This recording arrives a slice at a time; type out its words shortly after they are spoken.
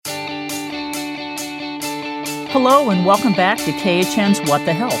Hello and welcome back to KHN's What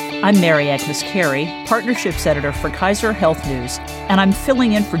the Health. I'm Mary Agnes Carey, Partnerships Editor for Kaiser Health News, and I'm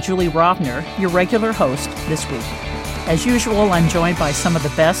filling in for Julie Rovner, your regular host this week. As usual, I'm joined by some of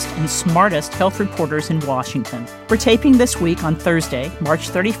the best and smartest health reporters in Washington. We're taping this week on Thursday, March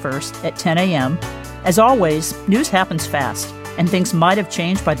 31st at 10 a.m. As always, news happens fast, and things might have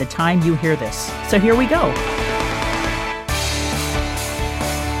changed by the time you hear this. So here we go.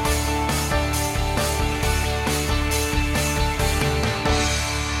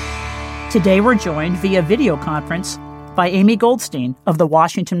 Today we're joined via video conference by Amy Goldstein of The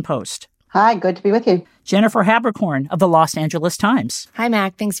Washington Post. Hi, good to be with you. Jennifer Haberkorn of The Los Angeles Times. Hi,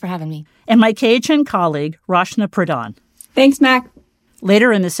 Mac. Thanks for having me. And my KHN colleague, Rachna Pradhan. Thanks, Mac.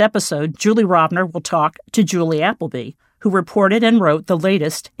 Later in this episode, Julie Rovner will talk to Julie Appleby, who reported and wrote the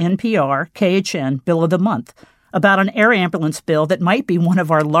latest NPR KHN Bill of the Month about an air ambulance bill that might be one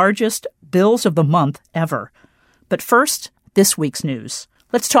of our largest bills of the month ever. But first, this week's news.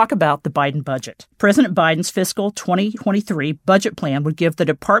 Let's talk about the Biden budget. President Biden's fiscal 2023 budget plan would give the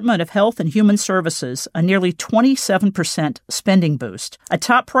Department of Health and Human Services a nearly 27% spending boost. A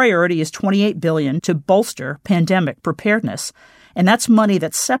top priority is $28 billion to bolster pandemic preparedness, and that's money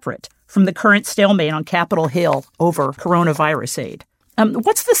that's separate from the current stalemate on Capitol Hill over coronavirus aid.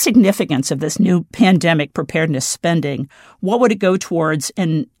 What's the significance of this new pandemic preparedness spending? What would it go towards,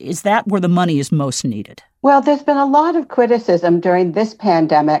 and is that where the money is most needed? Well, there's been a lot of criticism during this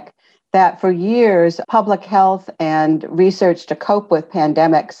pandemic that for years, public health and research to cope with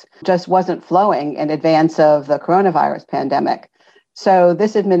pandemics just wasn't flowing in advance of the coronavirus pandemic. So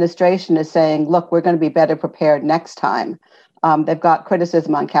this administration is saying, look, we're going to be better prepared next time. They've got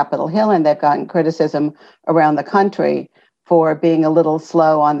criticism on Capitol Hill, and they've gotten criticism around the country for being a little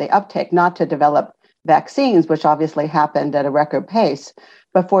slow on the uptake, not to develop vaccines, which obviously happened at a record pace,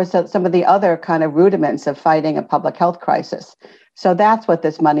 but for some of the other kind of rudiments of fighting a public health crisis. So that's what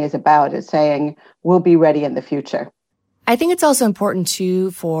this money is about, is saying we'll be ready in the future. I think it's also important,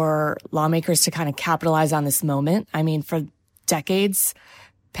 too, for lawmakers to kind of capitalize on this moment. I mean, for decades,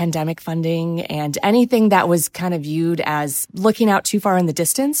 pandemic funding and anything that was kind of viewed as looking out too far in the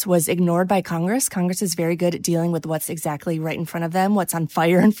distance was ignored by Congress. Congress is very good at dealing with what's exactly right in front of them, what's on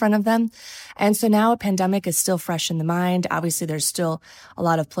fire in front of them. And so now a pandemic is still fresh in the mind. Obviously, there's still a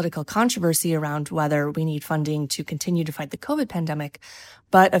lot of political controversy around whether we need funding to continue to fight the COVID pandemic.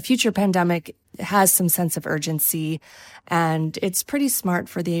 But a future pandemic has some sense of urgency, and it's pretty smart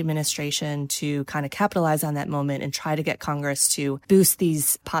for the administration to kind of capitalize on that moment and try to get Congress to boost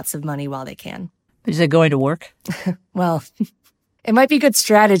these pots of money while they can. Is it going to work? Well, it might be good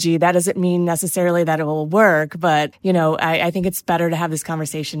strategy. That doesn't mean necessarily that it will work. But, I think it's better to have this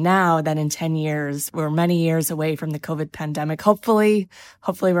conversation now than in 10 years. We're many years away from the COVID pandemic. Hopefully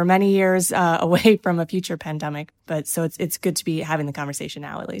we're many years away from a future pandemic. But so it's good to be having the conversation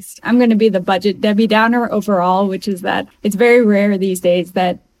now, at least. I'm going to be the budget Debbie Downer overall, which is that it's very rare these days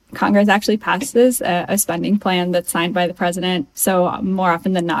that Congress actually passes a spending plan that's signed by the president. So more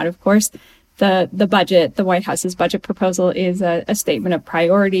often than not, of course, the budget, the White House's budget proposal is a statement of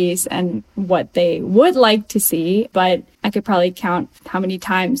priorities and what they would like to see. But I could probably count how many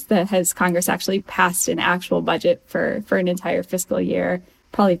times that has Congress actually passed an actual budget for an entire fiscal year.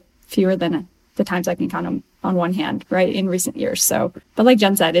 Probably fewer than the times I can count on one hand, right, in recent years. So, but like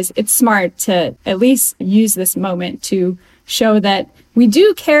Jen said, it's smart to at least use this moment to show that we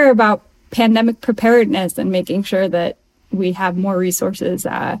do care about pandemic preparedness and making sure that we have more resources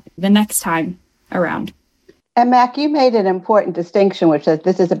the next time around. And Mac, you made an important distinction, which is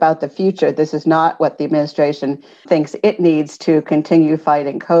this is about the future. This is not what the administration thinks it needs to continue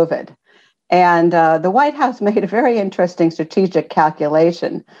fighting COVID. And the White House made a very interesting strategic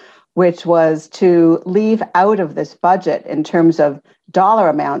calculation, which was to leave out of this budget, in terms of dollar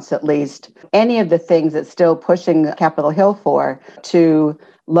amounts at least, any of the things it's still pushing Capitol Hill for, to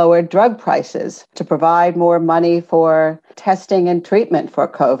lower drug prices, to provide more money for testing and treatment for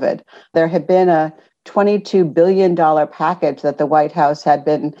COVID. There had been a $22 billion package that the White House had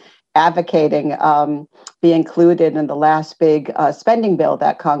been advocating be included in the last big spending bill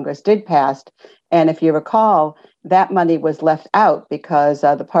that Congress did pass. And if you recall, that money was left out because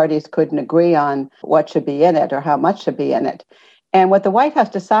the parties couldn't agree on what should be in it or how much should be in it. And what the White House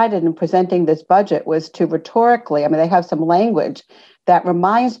decided in presenting this budget was to rhetorically, they have some language that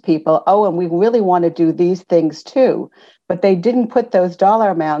reminds people, and we really want to do these things too. But they didn't put those dollar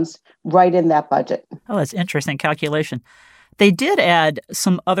amounts right in that budget. Oh, that's interesting calculation. They did add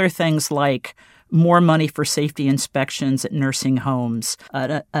some other things like more money for safety inspections at nursing homes,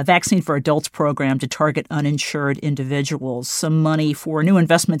 a vaccine for adults program to target uninsured individuals, some money for new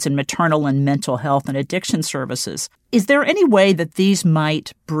investments in maternal and mental health and addiction services. Is there any way that these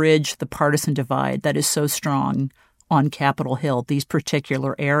might bridge the partisan divide that is so strong on Capitol Hill, these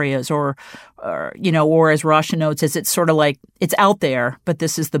particular areas? Or as Rasha notes, is it sort of like it's out there, but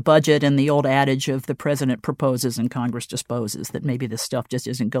this is the budget and the old adage of the president proposes and Congress disposes, that maybe this stuff just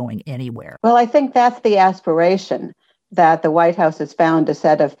isn't going anywhere? Well, I think that's the aspiration, that the White House has found a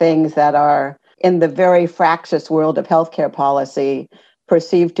set of things that are in the very fractious world of healthcare policy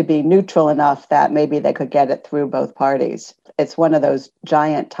perceived to be neutral enough that maybe they could get it through both parties. It's one of those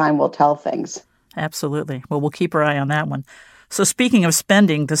giant time will tell things. Absolutely. Well, we'll keep our eye on that one. So speaking of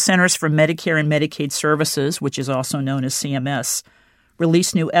spending, the Centers for Medicare and Medicaid Services, which is also known as CMS,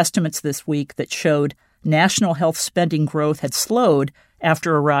 released new estimates this week that showed national health spending growth had slowed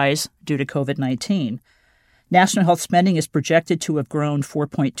after a rise due to COVID-19. National health spending is projected to have grown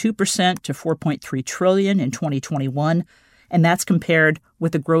 4.2% to $4.3 trillion in 2021, and that's compared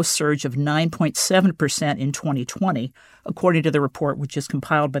with a growth surge of 9.7% in 2020, according to the report which is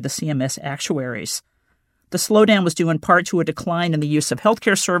compiled by the CMS actuaries. The slowdown was due in part to a decline in the use of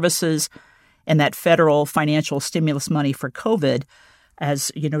healthcare services and that federal financial stimulus money for COVID,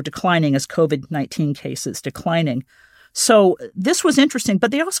 declining as COVID-19 cases declining. So this was interesting,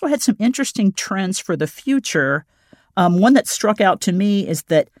 but they also had some interesting trends for the future. One that struck out to me is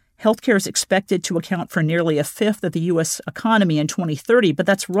that healthcare is expected to account for nearly a fifth of the U.S. economy in 2030, but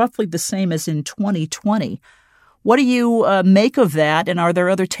that's roughly the same as in 2020. What do you make of that, and are there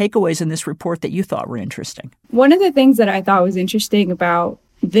other takeaways in this report that you thought were interesting? One of the things that I thought was interesting about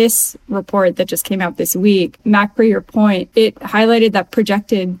this report that just came out this week, Mac, per your point, it highlighted that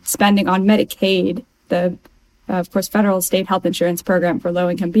projected spending on Medicaid, the, of course, federal state health insurance program for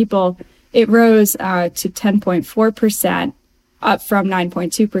low-income people, it rose to 10.4%. Up from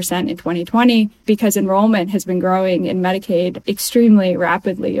 9.2% in 2020, because enrollment has been growing in Medicaid extremely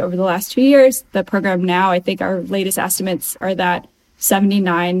rapidly over the last 2 years. The program now, I think our latest estimates are that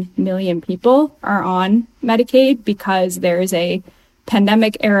 79 million people are on Medicaid because there is a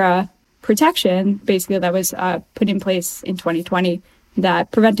pandemic era protection, basically, that was put in place in 2020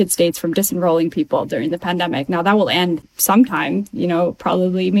 that prevented states from disenrolling people during the pandemic. Now that will end sometime,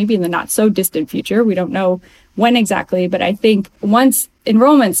 probably maybe in the not so distant future. We don't know when exactly, but I think once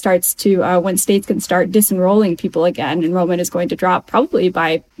enrollment starts to, when states can start disenrolling people again, enrollment is going to drop probably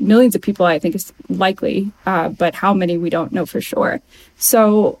by millions of people, I think is likely, but how many we don't know for sure.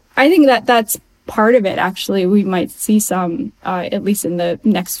 So I think that that's part of it. Actually, we might see some, at least in the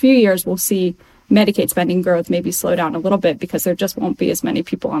next few years, we'll see Medicaid spending growth maybe slow down a little bit because there just won't be as many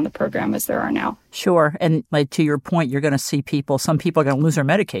people on the program as there are now. Sure. And to your point, you're going to see some people are going to lose their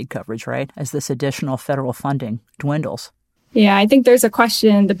Medicaid coverage, right, as this additional federal funding dwindles. Yeah, I think there's a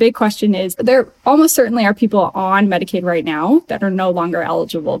question. The big question is there almost certainly are people on Medicaid right now that are no longer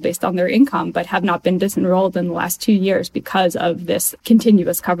eligible based on their income, but have not been disenrolled in the last 2 years because of this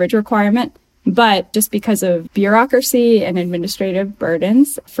continuous coverage requirement. But just because of bureaucracy and administrative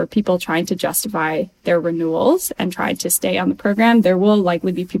burdens for people trying to justify their renewals and trying to stay on the program, there will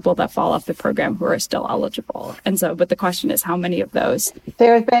likely be people that fall off the program who are still eligible. But the question is how many of those?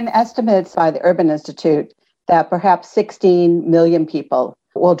 There have been estimates by the Urban Institute that perhaps 16 million people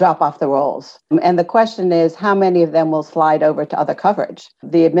will drop off the rolls. And the question is, how many of them will slide over to other coverage?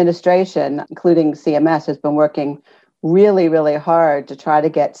 The administration, including CMS, has been working really, really hard to try to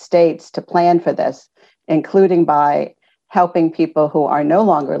get states to plan for this, including by helping people who are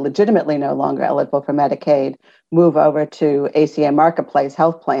legitimately no longer eligible for Medicaid move over to ACA Marketplace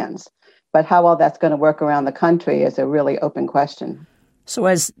health plans. But how all that's going to work around the country is a really open question. So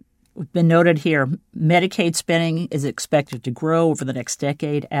as been noted here, Medicaid spending is expected to grow over the next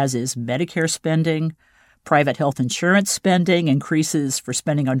decade, as is Medicare spending. Private health insurance spending increases for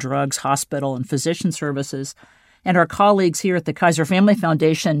spending on drugs, hospital, and physician services. And our colleagues here at the Kaiser Family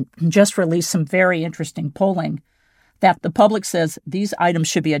Foundation just released some very interesting polling that the public says these items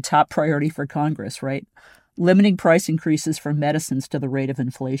should be a top priority for Congress, right? Limiting price increases for medicines to the rate of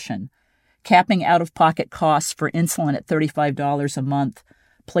inflation, capping out-of-pocket costs for insulin at $35 a month,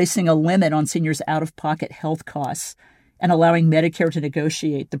 placing a limit on seniors' out-of-pocket health costs, and allowing Medicare to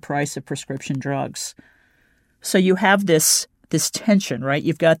negotiate the price of prescription drugs. So you have this this tension, right?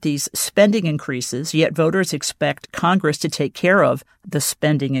 You've got these spending increases, yet voters expect Congress to take care of the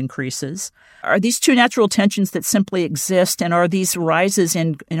spending increases. Are these two natural tensions that simply exist, and are these rises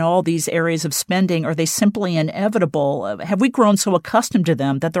in all these areas of spending, are they simply inevitable? Have we grown so accustomed to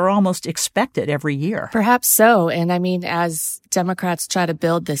them that they're almost expected every year? Perhaps so. And I mean, as Democrats try to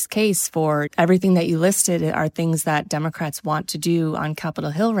build this case for everything that you listed are things that Democrats want to do on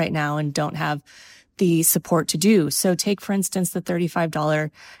Capitol Hill right now and don't have the support to do. So take, for instance, the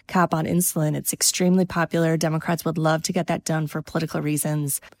 $35 cap on insulin. It's extremely popular. Democrats would love to get that done for political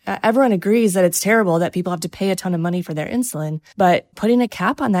reasons. Everyone agrees that it's terrible that people have to pay a ton of money for their insulin, but putting a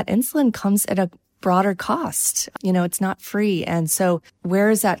cap on that insulin comes at a broader cost. It's not free. And so where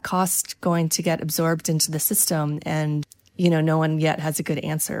is that cost going to get absorbed into the system? And no one yet has a good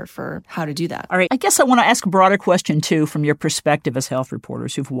answer for how to do that. All right. I guess I want to ask a broader question, too, from your perspective as health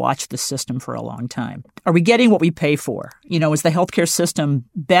reporters who've watched the system for a long time. Are we getting what we pay for? Is the healthcare system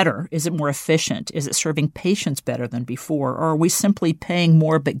better? Is it more efficient? Is it serving patients better than before? Or are we simply paying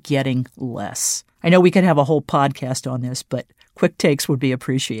more but getting less? I know we could have a whole podcast on this, but quick takes would be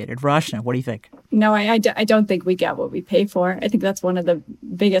appreciated. Rachna, what do you think? No, I don't think we get what we pay for. I think that's one of the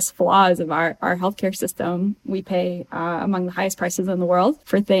biggest flaws of our healthcare system. We pay among the highest prices in the world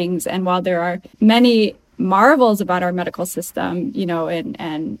for things. And while there are many marvels about our medical system,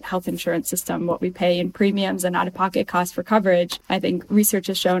 and health insurance system, what we pay in premiums and out-of-pocket costs for coverage, I think research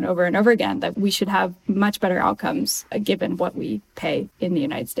has shown over and over again that we should have much better outcomes given what we pay in the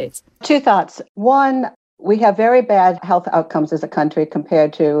United States. Two thoughts. One, we have very bad health outcomes as a country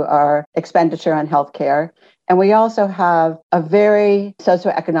compared to our expenditure on healthcare. And we also have a very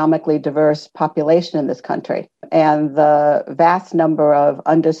socioeconomically diverse population in this country. And the vast number of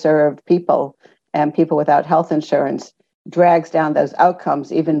underserved people and people without health insurance drags down those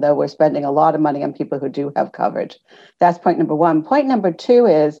outcomes, even though we're spending a lot of money on people who do have coverage. That's point number one. Point number two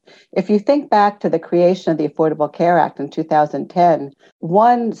is, if you think back to the creation of the Affordable Care Act in 2010,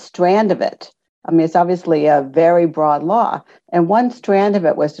 one strand of it, it's obviously a very broad law, and one strand of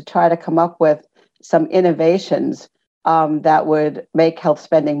it was to try to come up with some innovations that would make health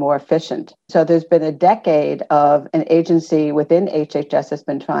spending more efficient. So there's been a decade of an agency within HHS that's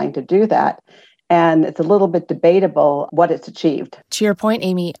been trying to do that. And it's a little bit debatable what it's achieved. To your point,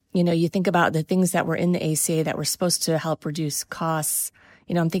 Amy, you think about the things that were in the ACA that were supposed to help reduce costs.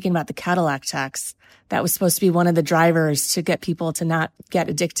 I'm thinking about the Cadillac tax. That was supposed to be one of the drivers to get people to not get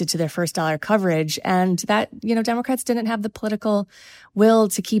addicted to their first dollar coverage. And that, Democrats didn't have the political will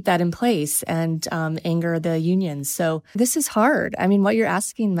to keep that in place and anger the unions. So this is hard. What you're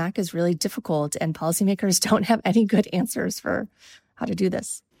asking, Mac, is really difficult, and policymakers don't have any good answers for how to do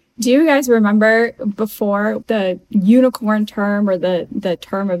this. Do you guys remember before the unicorn term or the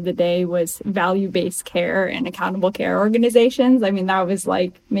term of the day was value-based care and accountable care organizations? That was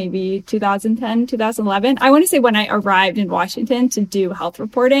like maybe 2010, 2011. I want to say when I arrived in Washington to do health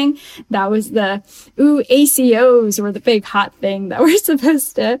reporting, that was ACOs were the big hot thing that we're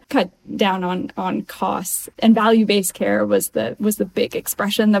supposed to cut down on costs. And value-based care was the big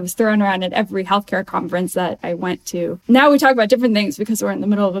expression that was thrown around at every healthcare conference that I went to. Now we talk about different things because we're in the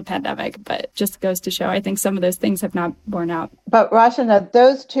middle of a pandemic, but just goes to show, I think some of those things have not borne out. But Rachna,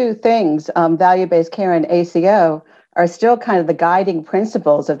 those two things, value-based care and ACO, are still kind of the guiding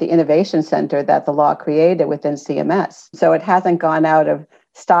principles of the Innovation Center that the law created within CMS. So it hasn't gone out of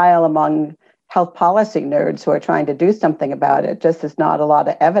style among health policy nerds who are trying to do something about it. Just there's not a lot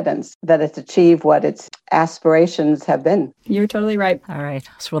of evidence that it's achieved what its aspirations have been. You're totally right. All right.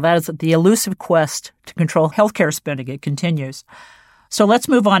 So that is the elusive quest to control healthcare spending. It continues. So let's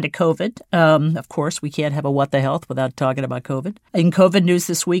move on to COVID. Of course, we can't have a What the Health without talking about COVID. In COVID news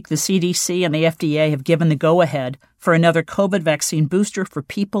this week, the CDC and the FDA have given the go-ahead for another COVID vaccine booster for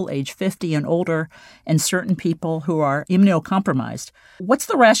people age 50 and older and certain people who are immunocompromised. What's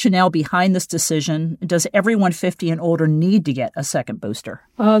the rationale behind this decision? Does everyone 50 and older need to get a second booster?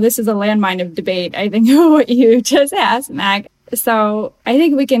 Oh, this is a landmine of debate, I think, what you just asked, Mag. So I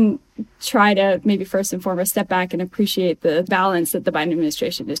think we can try to maybe first and foremost step back and appreciate the balance that the Biden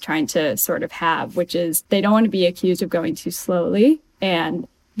administration is trying to sort of have, which is they don't want to be accused of going too slowly and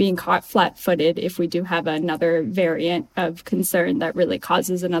being caught flat-footed if we do have another variant of concern that really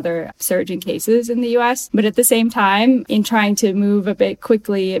causes another surge in cases in the U.S. But at the same time, in trying to move a bit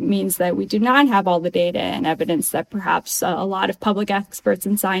quickly, it means that we do not have all the data and evidence that perhaps a lot of public experts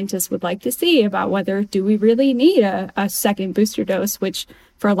and scientists would like to see about whether do we really need a second booster dose, which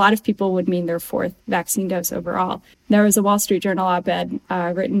for a lot of people would mean their fourth vaccine dose overall. There was a Wall Street Journal op-ed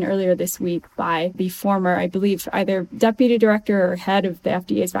written earlier this week by the former, I believe, either deputy director or head of the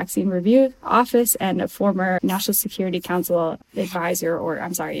FDA's Vaccine Review Office and a former National Security Council advisor,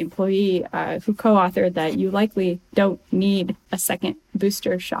 employee who co-authored that you likely don't need a second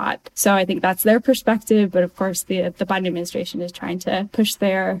booster shot. So I think that's their perspective. But of course, the Biden administration is trying to push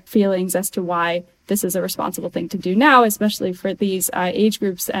their feelings as to why this is a responsible thing to do now, especially for these age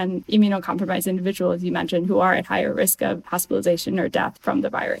groups and immunocompromised individuals you mentioned who are at higher risk of hospitalization or death from the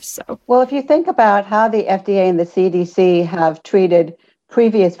virus. So, well, if you think about how the FDA and the CDC have treated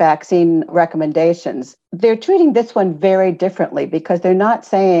previous vaccine recommendations, they're treating this one very differently because they're not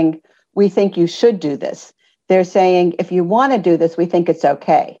saying, we think you should do this. They're saying, if you want to do this, we think it's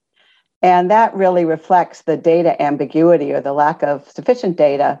okay. And that really reflects the data ambiguity or the lack of sufficient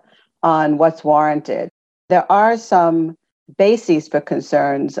data on what's warranted. There are some bases for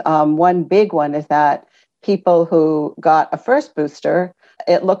concerns. One big one is that people who got a first booster,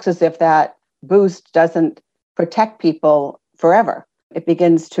 it looks as if that boost doesn't protect people forever. It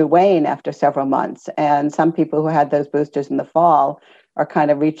begins to wane after several months. And some people who had those boosters in the fall are kind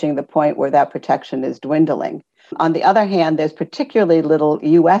of reaching the point where that protection is dwindling. On the other hand, there's particularly little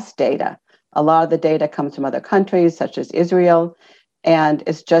U.S. data. A lot of the data comes from other countries, such as Israel. And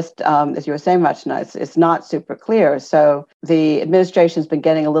it's just, as you were saying, Rachna, it's not super clear. So the administration's been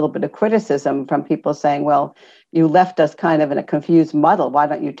getting a little bit of criticism from people saying, well, you left us kind of in a confused muddle. Why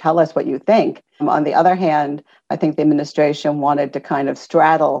don't you tell us what you think? On the other hand, I think the administration wanted to kind of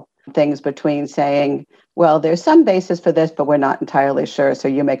straddle things between saying, well, there's some basis for this, but we're not entirely sure. So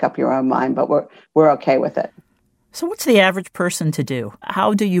you make up your own mind, but we're okay with it. So what's the average person to do?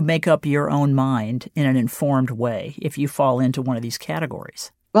 How do you make up your own mind in an informed way if you fall into one of these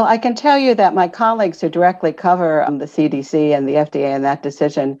categories? Well, I can tell you that my colleagues who directly cover the CDC and the FDA and that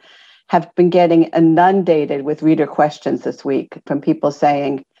decision have been getting inundated with reader questions this week from people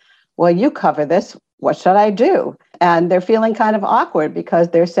saying, well, you cover this. What should I do? And they're feeling kind of awkward because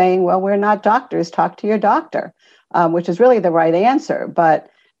they're saying, well, we're not doctors. Talk to your doctor, which is really the right answer. But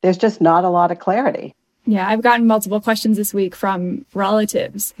there's just not a lot of clarity. Yeah, I've gotten multiple questions this week from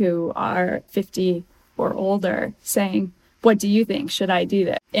relatives who are 50 or older saying, what do you think? Should I do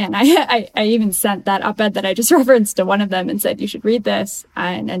this? And I even sent that op-ed that I just referenced to one of them and said, you should read this.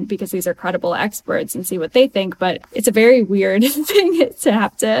 And because these are credible experts and see what they think. But it's a very weird thing to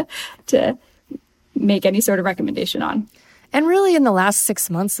have to make any sort of recommendation on. And really, in the last 6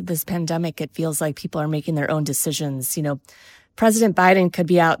 months of this pandemic, it feels like people are making their own decisions. You know, President Biden could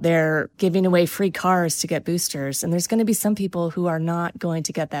be out there giving away free cars to get boosters. And there's going to be some people who are not going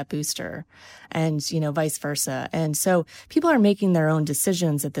to get that booster and, you know, vice versa. And so people are making their own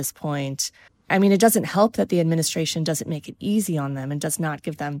decisions at this point. I mean, it doesn't help that the administration doesn't make it easy on them and does not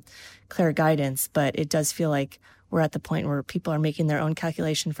give them clear guidance. But it does feel like we're at the point where people are making their own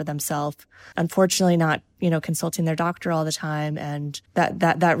calculation for themselves. Unfortunately, not, you know, consulting their doctor all the time. And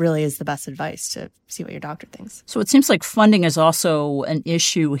that really is the best advice, to see what your doctor thinks. So it seems like funding is also an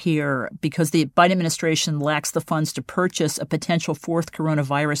issue here because the Biden administration lacks the funds to purchase a potential fourth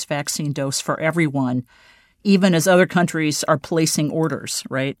coronavirus vaccine dose for everyone, even as other countries are placing orders,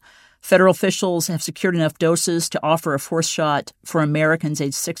 right? Federal officials have secured enough doses to offer a fourth shot for Americans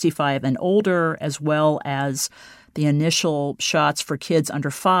aged 65 and older, as well as the initial shots for kids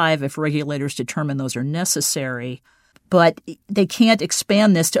under 5 if regulators determine those are necessary. But they can't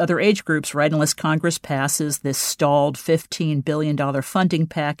expand this to other age groups, right, unless Congress passes this stalled $15 billion funding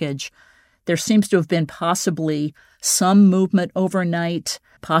package. There seems to have been possibly some movement overnight,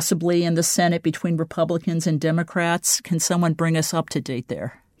 possibly in the Senate between Republicans and Democrats. Can someone bring us up to date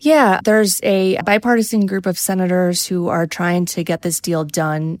there? Yeah, there's a bipartisan group of senators who are trying to get this deal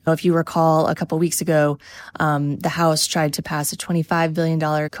done. If you recall, a couple weeks ago, the House tried to pass a $25 billion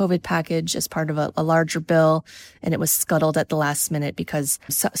COVID package as part of a larger bill, and it was scuttled at the last minute because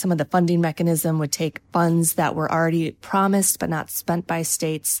some of the funding mechanism would take funds that were already promised but not spent by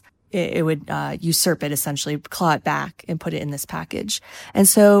states. It would usurp it, essentially, claw it back and put it in this package. And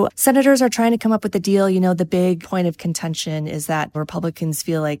so senators are trying to come up with a deal. You know, the big point of contention is that Republicans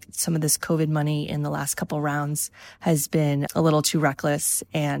feel like some of this COVID money in the last couple rounds has been a little too reckless,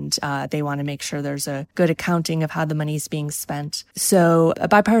 and they want to make sure there's a good accounting of how the money is being spent. So a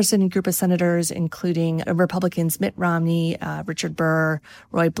bipartisan group of senators, including Republicans Mitt Romney, Richard Burr,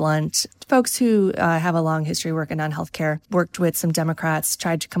 Roy Blunt, folks who have a long history working on healthcare, worked with some Democrats,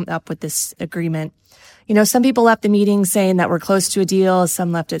 tried to come up up with this agreement. You know, some people left the meeting saying that we're close to a deal.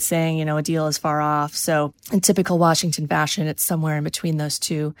 Some left it saying, you know, a deal is far off. So in typical Washington fashion, it's somewhere in between those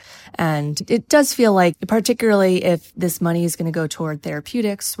two. And it does feel like, particularly if this money is going to go toward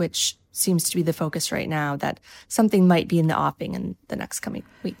therapeutics, which seems to be the focus right now, that something might be in the offing in the next coming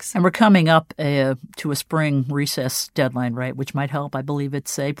weeks. And we're coming up to a spring recess deadline, right, which might help. I believe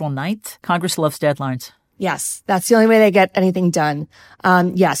it's April 9th. Congress loves deadlines. Yes, that's the only way they get anything done.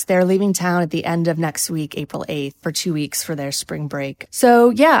 Yes, they're leaving town at the end of next week, April 8th, for 2 weeks for their spring break. So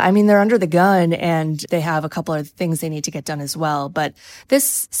yeah, I mean, they're under the gun and they have a couple of things they need to get done as well. But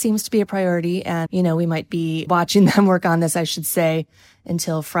this seems to be a priority. And, you know, we might be watching them work on this, I should say,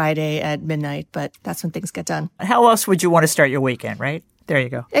 until Friday at midnight. But that's when things get done. How else would you want to start your weekend, right? There you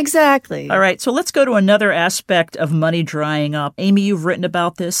go. Exactly. All right. So let's go to another aspect of money drying up. Amy, you've written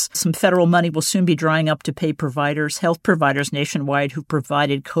about this. Some federal money will soon be drying up to pay providers, health providers nationwide who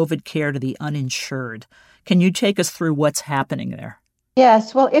provided COVID care to the uninsured. Can you take us through what's happening there?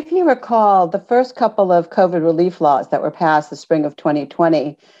 Yes. Well, if you recall, the first couple of COVID relief laws that were passed the spring of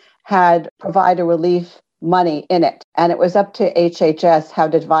 2020 had provider relief money in it. And it was up to HHS how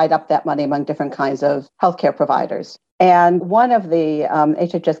to divide up that money among different kinds of healthcare providers. And one of the,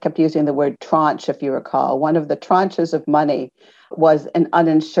 HHS kept using the word tranche, if you recall. One of the tranches of money was an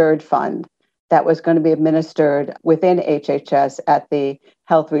uninsured fund that was going to be administered within HHS at the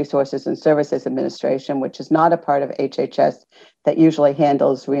Health Resources and Services Administration, which is not a part of HHS that usually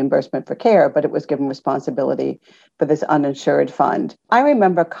handles reimbursement for care, but it was given responsibility for this uninsured fund. I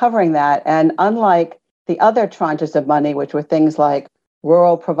remember covering that, and unlike the other tranches of money, which were things like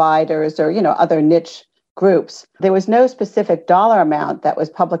rural providers or, you know, other niche groups, there was no specific dollar amount that was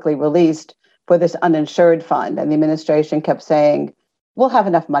publicly released for this uninsured fund. And the administration kept saying, we'll have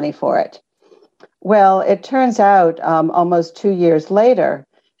enough money for it. Well, it turns out almost 2 years later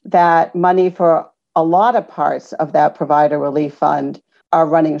that money for a lot of parts of that provider relief fund are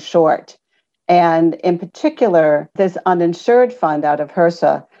running short. And in particular, this uninsured fund out of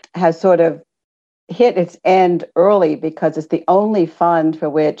HRSA has sort of hit its end early because it's the only fund for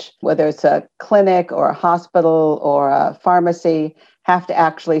which, whether it's a clinic or a hospital or a pharmacy, have to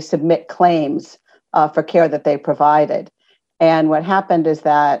actually submit claims for care that they provided. And what happened is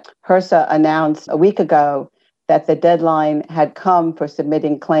that HRSA announced a week ago that the deadline had come for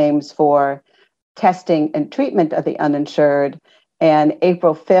submitting claims for testing and treatment of the uninsured, and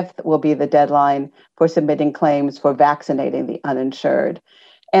April 5th will be the deadline for submitting claims for vaccinating the uninsured.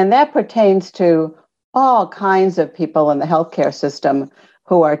 And that pertains to all kinds of people in the healthcare system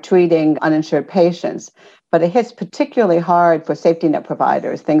who are treating uninsured patients. But it hits particularly hard for safety net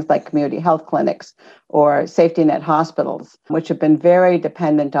providers, things like community health clinics or safety net hospitals, which have been very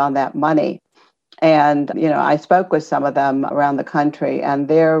dependent on that money. And, you know, I spoke with some of them around the country, and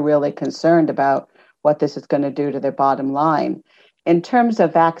they're really concerned about what this is going to do to their bottom line. In terms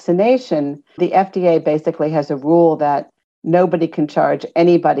of vaccination, the FDA basically has a rule that nobody can charge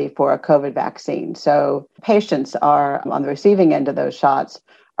anybody for a COVID vaccine. So patients are on the receiving end of those shots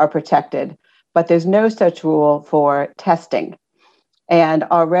are protected, but there's no such rule for testing. And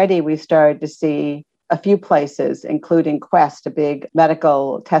already we started to see a few places, including Quest, a big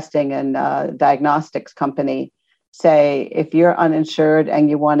medical testing and diagnostics company, say, if you're uninsured and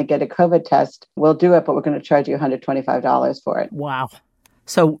you want to get a COVID test, we'll do it, but we're going to charge you $125 for it. Wow.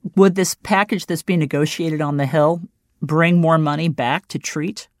 So would this package that's being negotiated on the Hill bring more money back to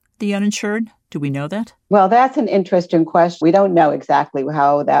treat the uninsured? Do we know that? Well, that's an interesting question. We don't know exactly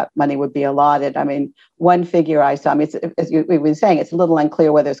how that money would be allotted. I mean, one figure I saw, as we've been saying, it's a little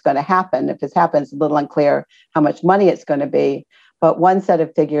unclear whether it's going to happen. If it happens, it's a little unclear how much money it's going to be. But one set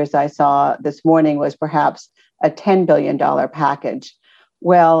of figures I saw this morning was perhaps a $10 billion package.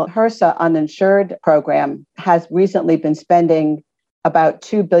 Well, HRSA uninsured program has recently been spending about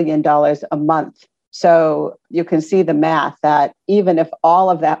 $2 billion a month. So you can see the math that even if all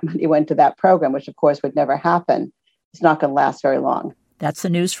of that money went to that program, which of course would never happen, it's not going to last very long. That's the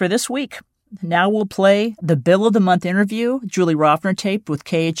news for this week. Now we'll play the Bill of the Month interview Julie Rovner taped with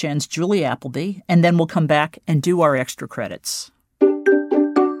KHN's Julie Appleby, and then we'll come back and do our extra credits.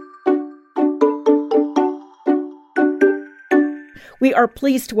 We are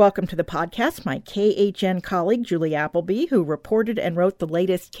pleased to welcome to the podcast my KHN colleague, Julie Appleby, who reported and wrote the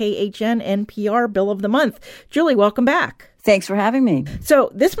latest KHN NPR Bill of the Month. Julie, welcome back. Thanks for having me. So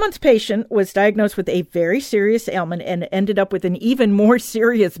this month's patient was diagnosed with a very serious ailment and ended up with an even more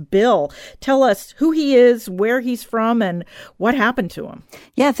serious bill. Tell us who he is, where he's from, and what happened to him.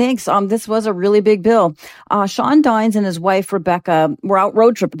 Yeah, thanks. This was a really big bill. Sean Dines and his wife, Rebecca, were out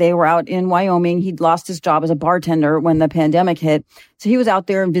road trip. They were out in Wyoming. He'd lost his job as a bartender when the pandemic hit. So he was out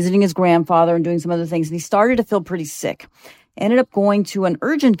there and visiting his grandfather and doing some other things. And he started to feel pretty sick. Ended up going to an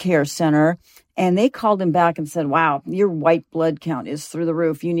urgent care center. And they called him back and said, wow, your white blood count is through the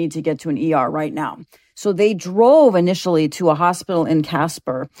roof. You need to get to an ER right now. So they drove initially to a hospital in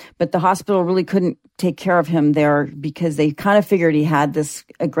Casper, but the hospital really couldn't take care of him there because they kind of figured he had this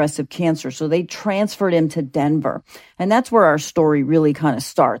aggressive cancer. So they transferred him to Denver. And that's where our story really kind of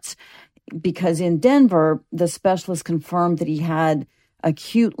starts. Because in Denver, the specialist confirmed that he had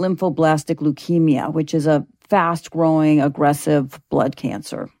acute lymphoblastic leukemia, which is a fast-growing, aggressive blood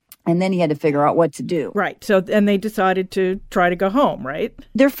cancer. And then he had to figure out what to do. Right. So, and they decided to try to go home, right?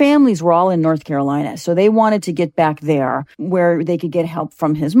 Their families were all in North Carolina. So they wanted to get back there where they could get help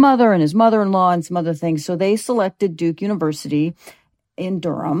from his mother and his mother-in-law and some other things. So they selected Duke University in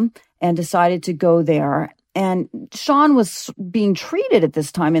Durham and decided to go there. And Sean was being treated at this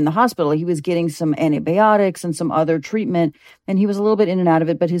time in the hospital. He was getting some antibiotics and some other treatment, and he was a little bit in and out of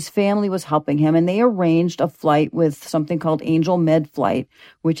it, but his family was helping him. And they arranged a flight with something called Angel Med Flight,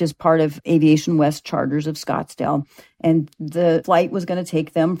 which is part of Aviation West Charters of Scottsdale. And the flight was going to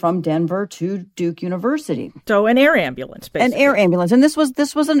take them from Denver to Duke University. So an air ambulance, basically. An air ambulance. And this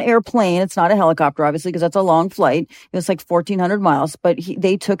was an airplane. It's not a helicopter, obviously, because that's a long flight. It was like 1,400 miles. But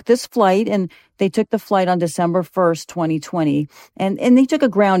they took this flight, and they took the flight on December 1st, 2020. And they took a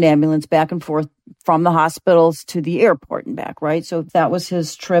ground ambulance back and forth from the hospitals to the airport and back, right? So that was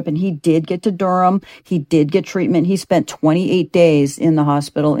his trip. And he did get to Durham. He did get treatment. He spent 28 days in the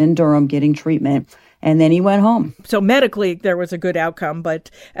hospital in Durham getting treatment. And then he went home. So medically, there was a good outcome.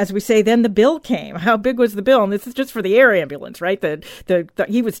 But as we say, then the bill came. How big was the bill? And this is just for the air ambulance, right?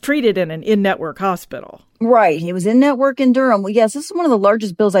 He was treated in an in-network hospital. Right. He was in-network in Durham. Well, yes, this is one of the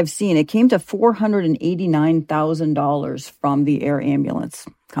largest bills I've seen. It came to $489,000 from the air ambulance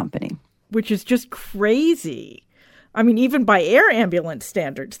company. Which is just crazy. I mean, even by air ambulance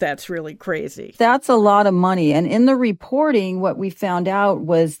standards, that's really crazy. That's a lot of money. And in the reporting, what we found out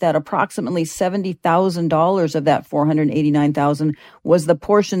was that approximately $70,000 of that $489,000 was the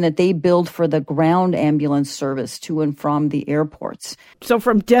portion that they billed for the ground ambulance service to and from the airports. So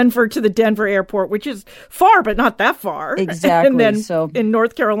from Denver to the Denver airport, which is far, but not that far. Exactly. And then in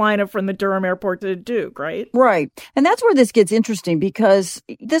North Carolina from the Durham airport to Duke, right? Right. And that's where this gets interesting because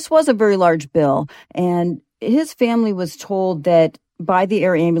this was a very large bill. And his family was told that by the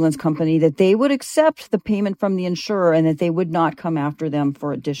air ambulance company that they would accept the payment from the insurer and that they would not come after them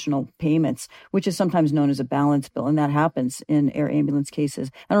for additional payments, which is sometimes known as a balance bill. And that happens in air ambulance cases.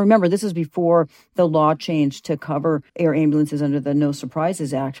 And remember, this is before the law changed to cover air ambulances under the No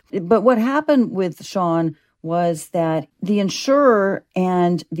Surprises Act. But what happened with Sean was that the insurer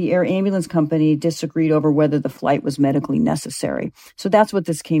and the air ambulance company disagreed over whether the flight was medically necessary. So that's what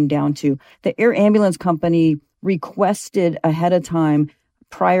this came down to. The air ambulance company requested ahead of time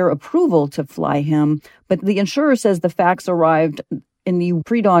prior approval to fly him, but the insurer says the fax arrived in the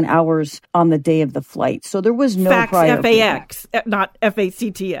pre-dawn hours on the day of the flight. So there was no prior FAX, not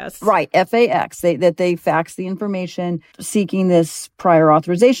FACTS. Right, FAX. They faxed the information seeking this prior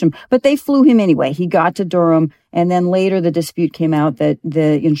authorization. But they flew him anyway. He got to Durham, and then later the dispute came out that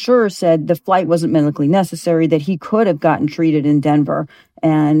the insurer said the flight wasn't medically necessary, that he could have gotten treated in Denver,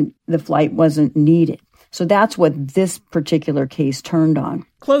 and the flight wasn't needed. So that's what this particular case turned on.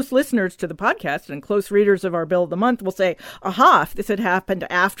 Close listeners to the podcast and close readers of our Bill of the Month will say, aha, if this had happened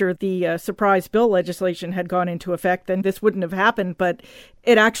after the surprise bill legislation had gone into effect, then this wouldn't have happened. But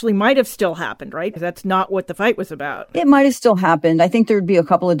it actually might have still happened, right? That's not what the fight was about. It might have still happened. I think there would be a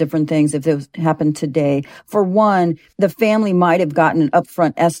couple of different things if it happened today. For one, the family might have gotten an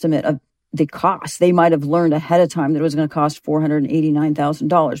upfront estimate of the cost. They might have learned ahead of time that it was going to cost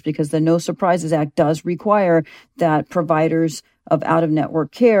 $489,000 because the No Surprises Act does require that providers of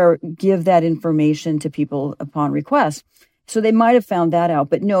out-of-network care give that information to people upon request. So they might have found that out.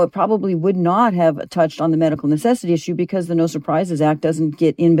 But no, it probably would not have touched on the medical necessity issue because the No Surprises Act doesn't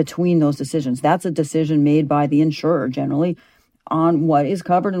get in between those decisions. That's a decision made by the insurer generally on what is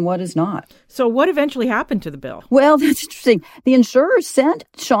covered and what is not. So what eventually happened to the bill? Well, that's interesting. The insurer sent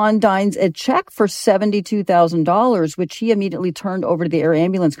Sean Dines a check for $72,000, which he immediately turned over to the air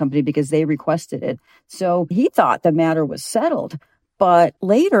ambulance company because they requested it. So he thought the matter was settled. But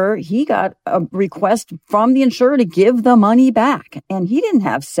later, he got a request from the insurer to give the money back. And he didn't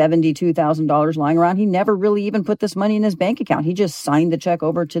have $72,000 lying around. He never really even put this money in his bank account. He just signed the check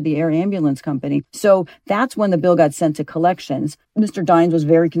over to the air ambulance company. So that's when the bill got sent to collections. Mr. Dines was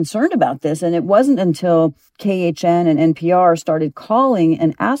very concerned about this. And it wasn't until KHN and NPR started calling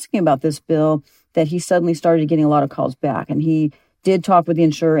and asking about this bill that he suddenly started getting a lot of calls back. And he did talk with the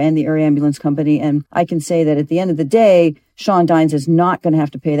insurer and the air ambulance company. And I can say that at the end of the day, Sean Dines is not going to have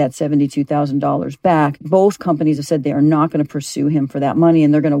to pay that $72,000 back. Both companies have said they are not going to pursue him for that money,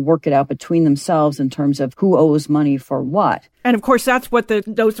 and they're going to work it out between themselves in terms of who owes money for what. And of course, that's what the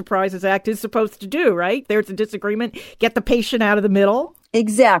No Surprises Act is supposed to do, right? There's a disagreement, get the patient out of the middle.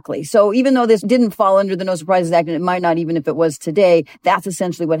 Exactly. So even though this didn't fall under the No Surprises Act, and it might not even if it was today, that's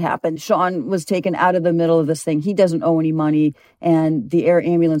essentially what happened. Sean was taken out of the middle of this thing. He doesn't owe any money, and the air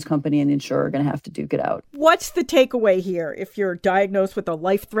ambulance company and the insurer are going to have to duke it out. What's the takeaway here if you're diagnosed with a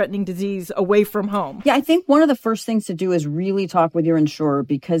life-threatening disease away from home? Yeah, I think one of the first things to do is really talk with your insurer,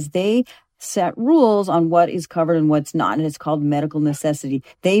 because they set rules on what is covered and what's not, and it's called medical necessity.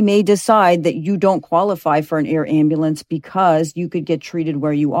 They may decide that you don't qualify for an air ambulance because you could get treated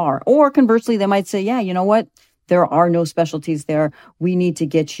where you are. Or conversely, they might say, yeah, you know what? There are no specialties there. We need to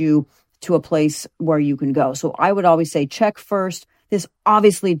get you to a place where you can go. So I would always say check first. This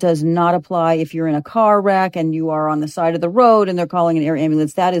obviously does not apply if you're in a car wreck and you are on the side of the road and they're calling an air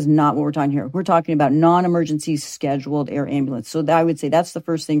ambulance. That is not what we're talking here. We're talking about non-emergency scheduled air ambulance. So I would say that's the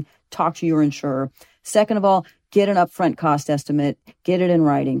first thing. Talk to your insurer. Second of all, get an upfront cost estimate. Get it in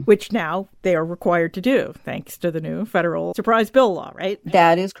writing. Which now they are required to do, thanks to the new federal surprise bill law, right?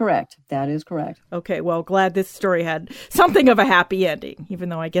 That is correct. That is correct. Okay, well, glad this story had something of a happy ending, even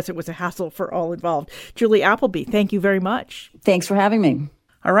though I guess it was a hassle for all involved. Julie Appleby, thank you very much. Thanks for having me.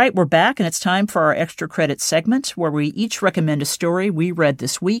 All right, we're back, and it's time for our Extra Credit segment, where we each recommend a story we read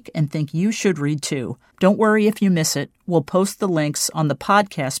this week and think you should read too. Don't worry if you miss it. We'll post the links on the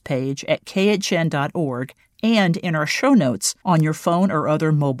podcast page at khn.org and in our show notes on your phone or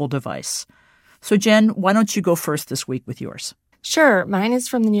other mobile device. So, Jen, why don't you go first this week with yours? Sure. Mine is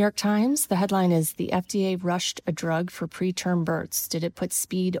from the New York Times. The headline is, "The FDA rushed a drug for preterm births. Did it put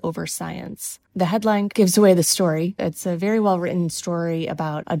speed over science?" The headline gives away the story. It's a very well-written story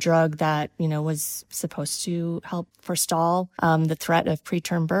about a drug that, was supposed to help forestall the threat of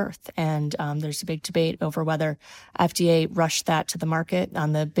preterm birth. And there's a big debate over whether FDA rushed that to the market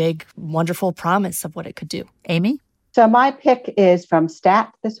on the big, wonderful promise of what it could do. Amy? So my pick is from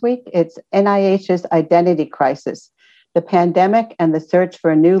STAT this week. It's NIH's Identity Crisis. The pandemic and the search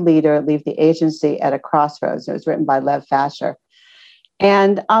for a new leader leave the agency at a crossroads. It was written by Lev Fasher.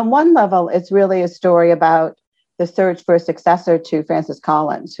 And on one level, it's really a story about the search for a successor to Francis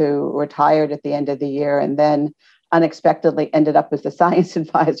Collins, who retired at the end of the year and then unexpectedly ended up as the science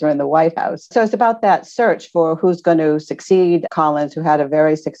advisor in the White House. So it's about that search for who's going to succeed Collins, who had a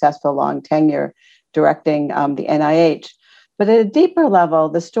very successful long tenure directing the NIH. But at a deeper level,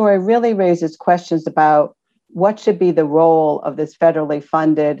 the story really raises questions about what should be the role of this federally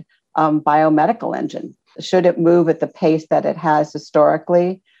funded biomedical engine. Should it move at the pace that it has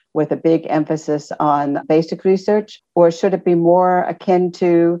historically, with a big emphasis on basic research, or should it be more akin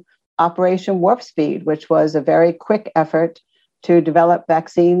to Operation Warp Speed, which was a very quick effort to develop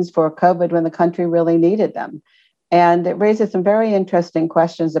vaccines for COVID when the country really needed them? And it raises some very interesting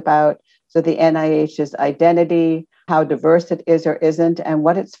questions about the NIH's identity, how diverse it is or isn't, and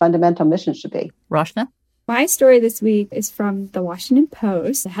what its fundamental mission should be. Rashna? My story this week is from the Washington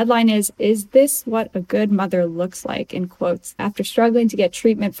Post. The headline is this what a good mother looks like, in quotes. After struggling to get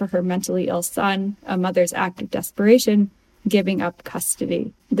treatment for her mentally ill son, a mother's act of desperation, giving up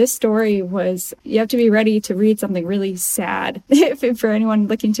custody. This story was, you have to be ready to read something really sad for anyone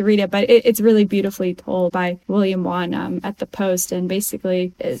looking to read it, but it's really beautifully told by William Wan at the Post, and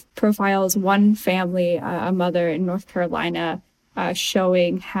basically it profiles one family, a mother in North Carolina,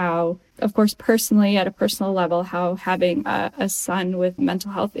 showing how, of course, personally, at a personal level, how having a son with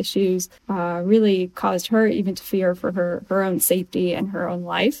mental health issues really caused her even to fear for her own safety and her own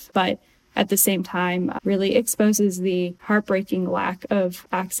life. But at the same time, really exposes the heartbreaking lack of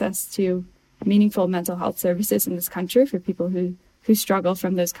access to meaningful mental health services in this country for people who struggle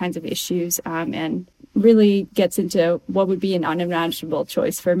from those kinds of issues, and really gets into what would be an unimaginable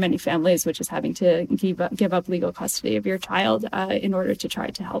choice for many families, which is having to give up legal custody of your child in order to try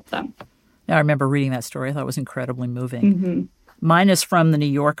to help them. I remember reading that story. I thought it was incredibly moving. Mm-hmm. Mine is from The New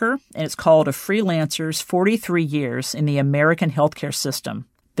Yorker, and it's called A Freelancer's 43 Years in the American Healthcare System.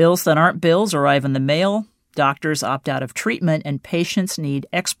 Bills that aren't bills arrive in the mail, doctors opt out of treatment, and patients need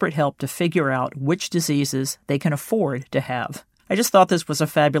expert help to figure out which diseases they can afford to have. I just thought this was a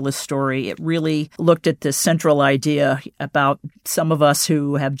fabulous story. It really looked at this central idea about some of us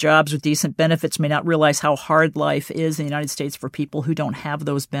who have jobs with decent benefits may not realize how hard life is in the United States for people who don't have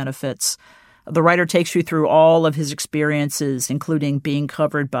those benefits. The writer takes you through all of his experiences, including being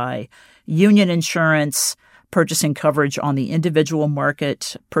covered by union insurance, purchasing coverage on the individual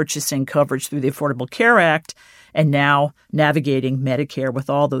market, purchasing coverage through the Affordable Care Act, and now navigating Medicare with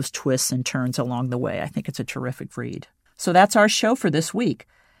all those twists and turns along the way. I think it's a terrific read. So that's our show for this week.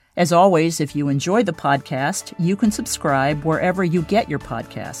 As always, if you enjoy the podcast, you can subscribe wherever you get your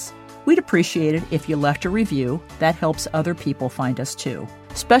podcasts. We'd appreciate it if you left a review. That helps other people find us too.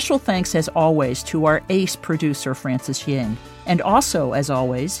 Special thanks, as always, to our ace producer, Francis Ying. And also, as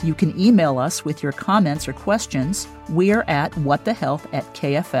always, you can email us with your comments or questions. We're at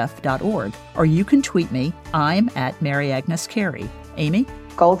whatthehealth@kff.org. Or you can tweet me. I'm at Mary Agnes Carey. Amy?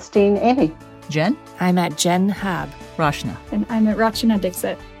 Goldstein Amy. Jen? I'm at Jen Hab. Rachna? And I'm at Rachna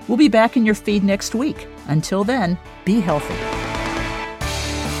Dixit. We'll be back in your feed next week. Until then, be healthy.